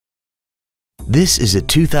This is a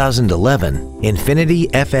 2011 Infiniti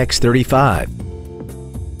FX35.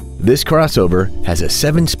 This crossover has a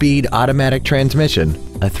 7-speed automatic transmission,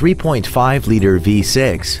 a 3.5-liter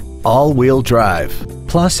V6, all-wheel drive.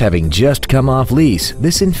 Plus, having just come off lease,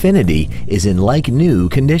 this Infiniti is in like-new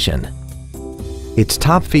condition. Its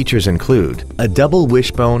top features include a double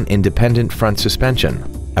wishbone independent front suspension,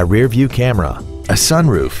 a rear-view camera, a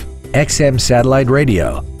sunroof, XM satellite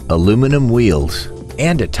radio, aluminum wheels,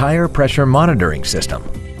 and a tire pressure monitoring system.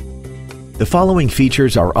 The following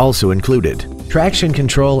features are also included: traction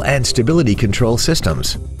control and stability control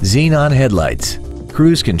systems, xenon headlights,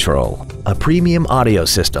 cruise control, a premium audio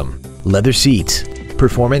system, leather seats,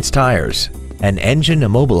 performance tires, an engine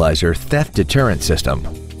immobilizer theft deterrent system,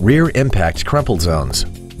 rear impact crumple zones,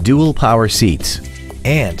 dual power seats,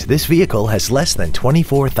 and this vehicle has less than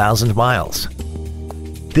 24,000 miles.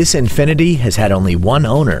 This Infiniti has had only one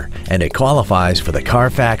owner and it qualifies for the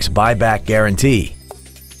Carfax buyback guarantee.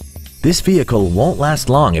 This vehicle won't last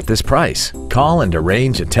long at this price. Call and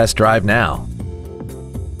arrange a test drive now.